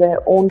their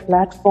own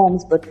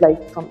platforms, but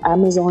from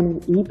Amazon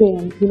and eBay,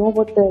 and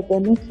they're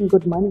making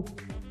good money.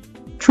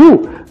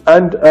 True.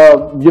 And,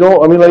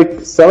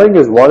 selling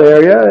is one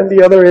area, and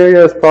the other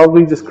area is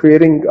probably just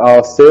creating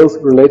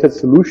sales-related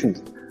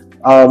solutions.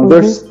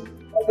 There's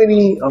so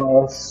many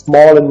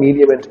small and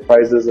medium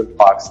enterprises in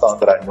Pakistan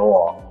that I know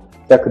of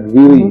that could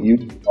really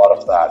use a lot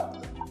of that.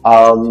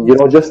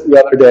 Just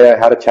the other day, I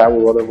had a chat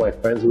with one of my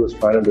friends who was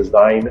trying to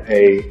design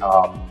a,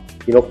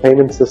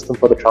 payment system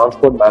for the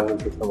transport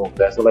management system over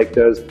there. So,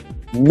 there's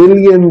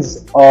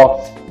millions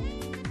of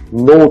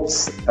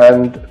notes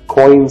and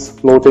coins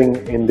floating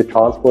in the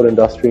transport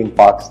industry in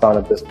Pakistan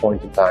at this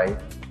point in time,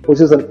 which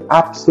is an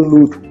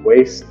absolute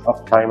waste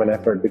of time and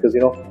effort because,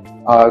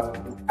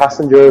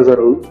 passengers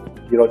are,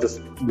 just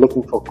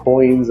looking for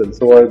coins, and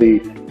so are the,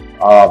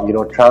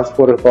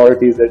 transport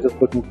authorities. They're just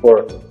looking for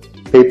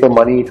paper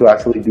money to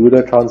actually do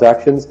their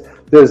transactions.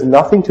 There's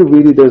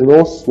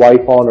no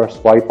swipe on or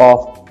swipe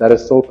off that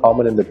is so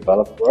common in the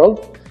developed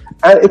world.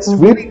 And it's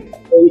really a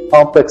very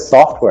complex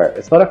software.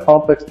 It's not a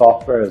complex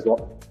software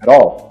at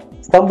all.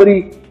 Somebody,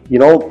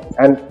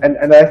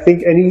 and I think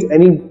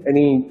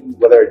any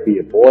whether it be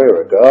a boy or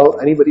a girl,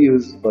 anybody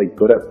who's like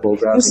good at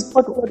programming.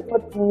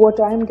 What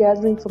I'm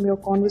gathering from your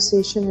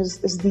conversation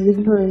is the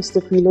ignorance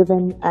that we live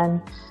in,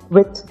 and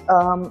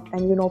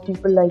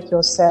people like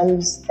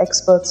yourselves,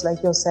 experts like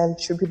yourselves,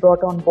 should be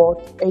brought on board,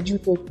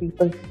 educate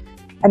people,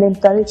 and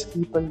encourage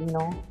people,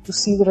 to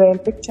see the real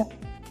picture.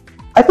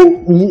 I think,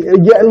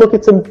 look,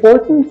 it's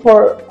important for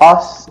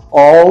us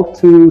all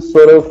to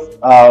sort of,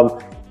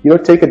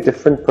 take a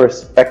different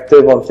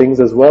perspective on things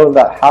as well, and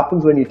that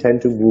happens when you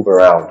tend to move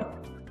around.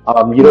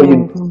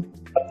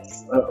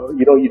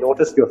 You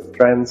notice your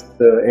strengths,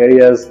 the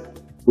areas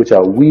which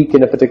are weak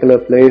in a particular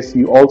place.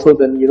 You also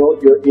then,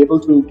 you're able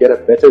to get a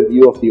better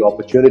view of the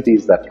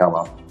opportunities that come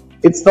up.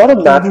 It's not a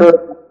matter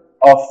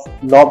of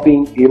not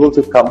being able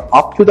to come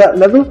up to that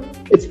level.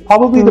 It's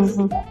probably the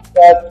fact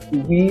that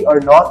we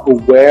are not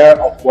aware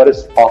of what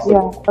is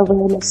possible. Yeah,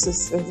 awareness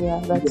is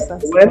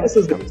awareness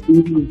is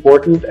extremely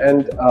important,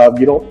 and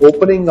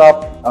opening up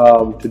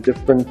to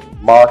different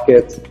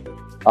markets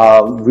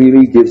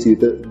really gives you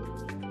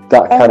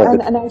that kind of.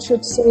 And I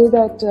should say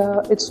that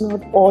it's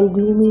not all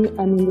gloomy.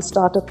 I mean, the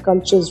startup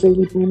culture is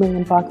really booming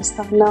in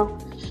Pakistan now.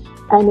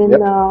 And in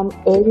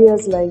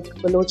areas like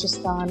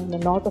Balochistan in the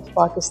north of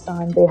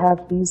Pakistan, they have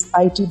these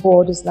IT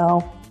board is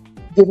now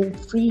giving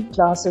free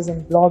classes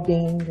in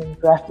blogging and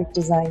graphic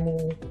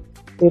designing.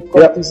 They've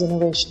got these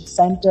innovation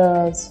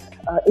centers,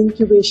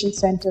 incubation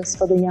centers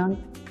for the young.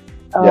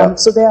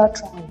 So they are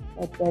trying.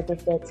 They're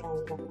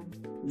trying.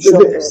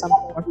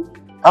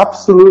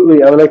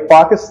 Absolutely. I mean, like,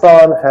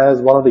 Pakistan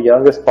has one of the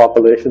youngest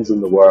populations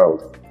in the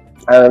world,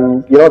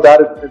 and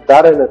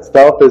that in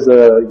itself is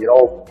a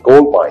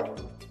gold mine.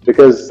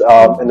 Because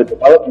in the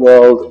developed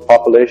world,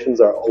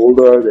 populations are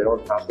older, they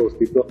don't have those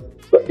people.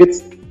 So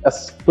it's a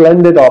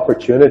splendid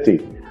opportunity.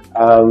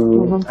 Not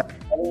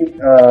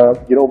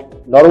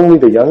only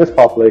the youngest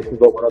population,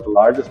 but one of the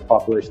largest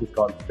populations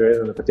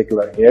concentrated in a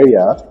particular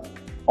area,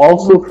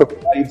 also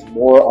provides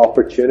more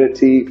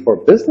opportunity for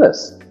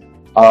business.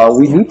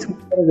 We need to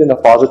put it in a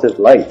positive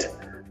light.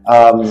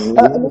 A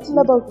little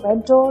about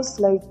mentors,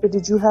 like,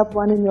 did you have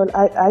one in your...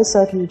 I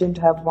certainly didn't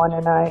have one,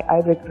 and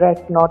I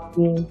regret not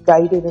being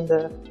guided in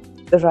the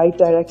right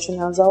direction.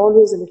 I was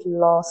always a little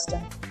lost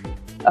and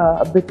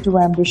a bit too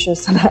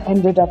ambitious, and I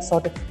ended up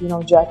sort of,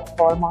 jack of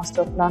all,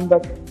 master of none.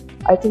 But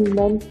I think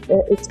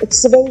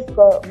it's a very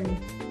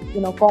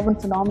common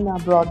phenomenon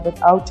abroad,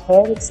 but out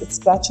here it's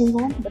catching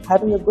on. But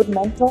having a good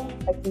mentor,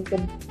 I think,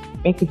 can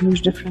make a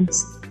huge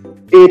difference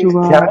to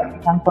a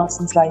young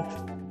person's life.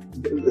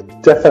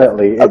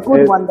 Definitely. A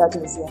good one, that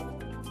is, yeah.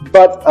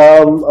 But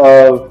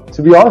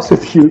to be honest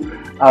with you,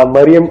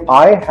 Mariam,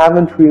 I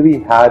haven't really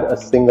had a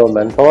single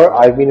mentor.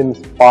 I've been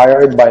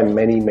inspired by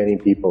many, many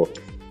people.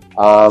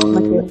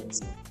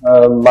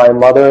 My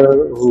mother,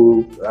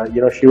 who,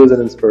 she was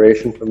an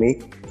inspiration for me.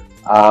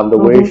 The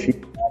way she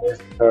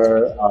managed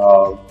her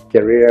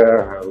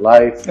career, her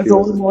life. A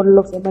role model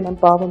of women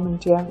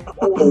empowerment, yeah.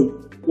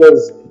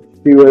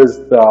 She was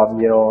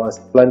a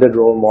splendid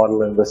role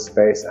model in this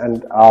space.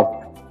 And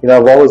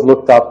I've always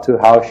looked up to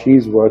how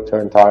she's worked her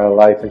entire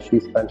life, and she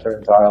spent her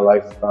entire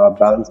life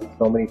balancing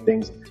so many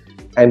things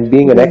and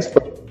being an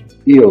expert in the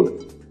field.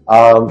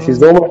 She's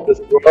no more in this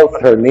world,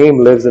 but her name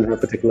lives in her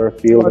particular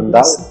field, and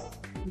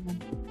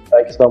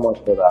thank you so much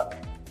for that.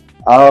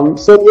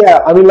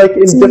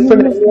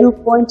 You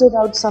pointed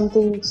out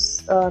something,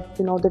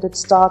 that it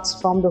starts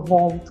from the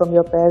home, from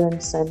your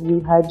parents, and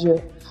you had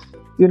your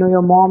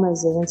mom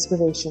as an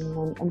inspiration,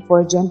 and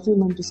for a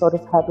gentleman to sort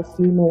of have a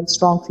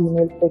strong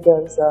female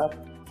figures,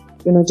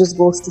 just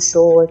goes to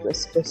show it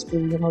was just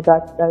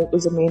that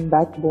was the main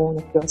backbone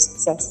of your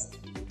success.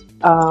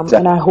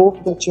 And I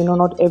hope that,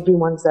 not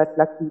everyone's that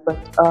lucky, but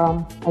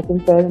I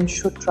think parents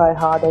should try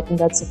hard. I think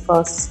that's the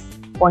first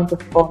point of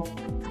call.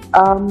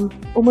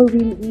 Omar,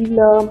 we'll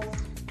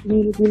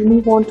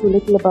move on to a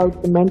little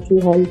about the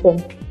mental health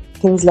and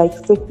things like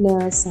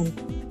fitness, and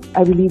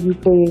I believe you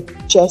play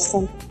chess,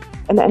 and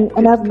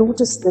I've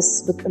noticed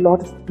this with a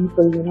lot of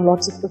people,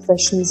 lots of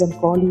professionals and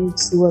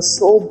colleagues who are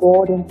so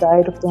bored and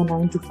tired of their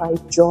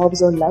 9-to-5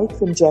 jobs or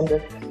life in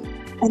general.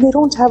 And they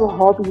don't have a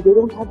hobby, they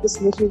don't have this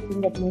little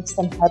thing that makes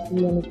them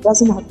happy, and it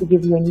doesn't have to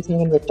give you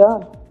anything in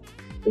return.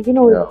 It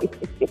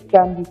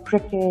can be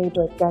cricket,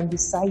 or it can be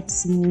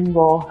sightseeing,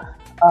 or,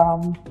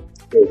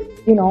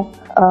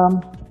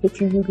 if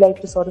you would like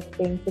to sort of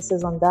pay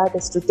emphasis on that,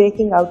 is to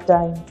taking out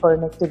time for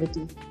an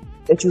activity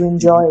that you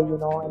enjoy, and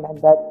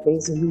that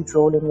plays a huge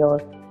role in your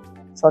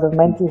sort of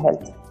mental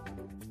health.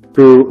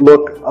 True.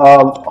 Look,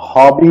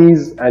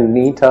 hobbies and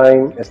me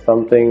time is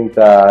something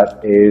that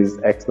is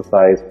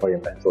exercise for your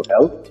mental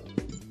health,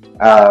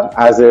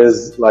 as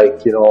is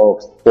like,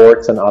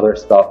 sports and other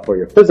stuff for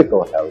your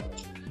physical health.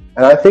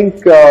 And I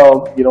think,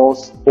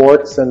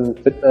 sports and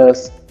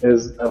fitness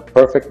is a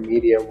perfect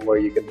medium where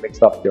you can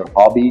mix up your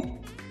hobby,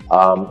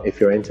 if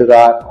you're into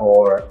that,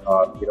 or,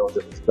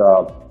 just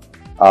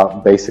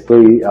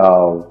basically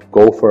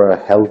go for a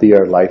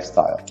healthier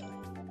lifestyle.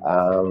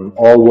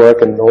 All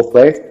work and no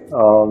play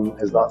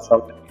is not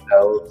something that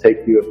will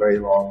take you a very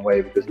long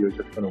way, because you're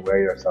just going to wear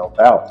yourself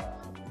out.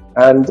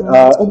 And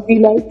we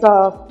like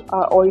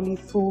our oily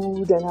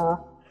food and our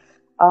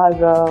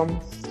our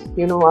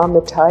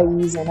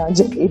mithais and our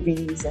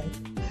jalebis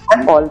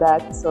and all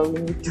that. So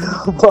we need to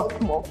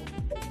work more.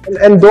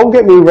 And don't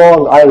get me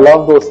wrong, I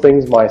love those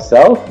things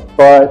myself,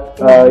 but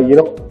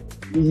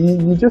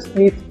you just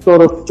need to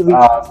sort of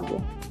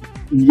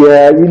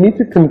you need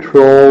to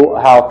control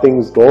how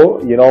things go,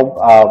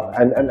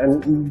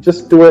 and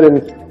just do it in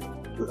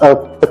a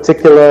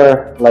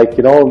particular,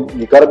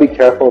 you got to be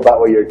careful about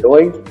what you're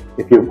doing.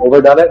 If you've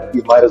overdone it,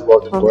 you might as well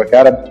just work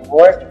out a bit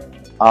more.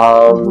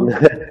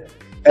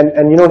 And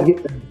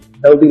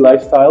healthy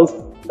lifestyles,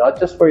 not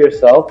just for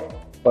yourself,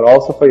 but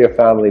also for your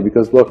family,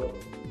 because look,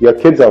 your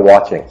kids are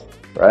watching,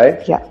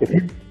 right? Yeah. If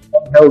you have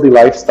a healthy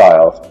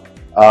lifestyle,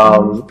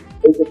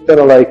 you're just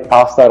gonna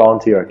pass that on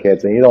to your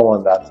kids, and you don't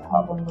want that to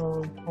happen.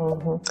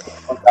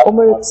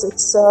 Omar,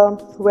 it's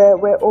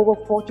we're over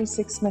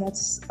 46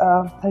 minutes,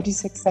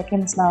 36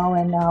 seconds now,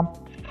 and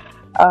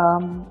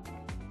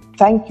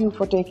thank you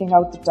for taking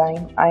out the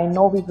time. I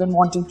know we've been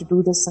wanting to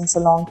do this since a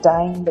long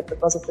time, but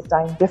because of the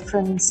time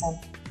difference and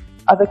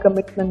other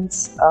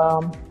commitments,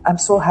 I'm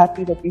so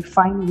happy that we've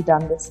finally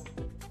done this.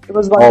 It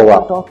was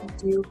wonderful talking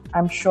to you.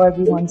 I'm sure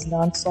everyone's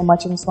learned so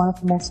much, and it's one of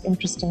the most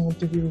interesting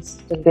interviews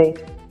to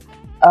date.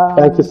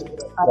 Thank you so much.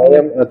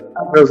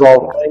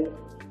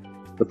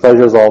 The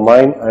pleasure is all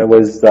mine. It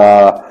was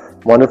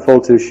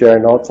wonderful to share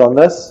notes on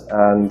this,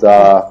 and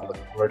look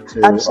forward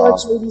to. I'm sure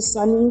it's really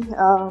sunny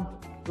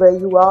where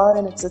you are,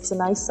 and it's a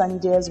nice sunny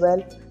day as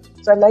well.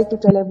 So I'd like to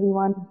tell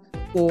everyone,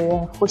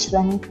 khush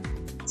rahein,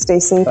 stay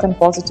safe and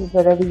positive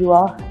wherever you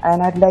are.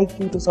 And I'd like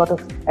you to sort of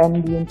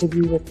end the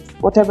interview with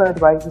whatever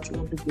advice that you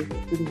want to give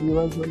to the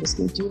viewers who are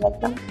listening to you right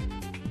now.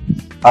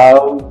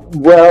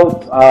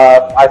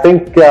 I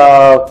think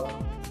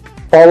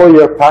follow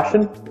your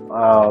passion.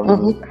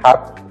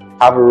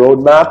 Have a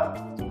roadmap.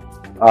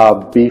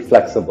 Be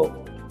flexible.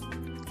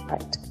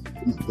 Right.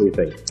 These three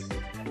things.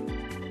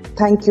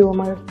 Thank you,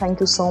 Omar. Thank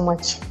you so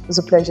much. It was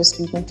a pleasure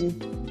speaking to you.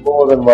 More than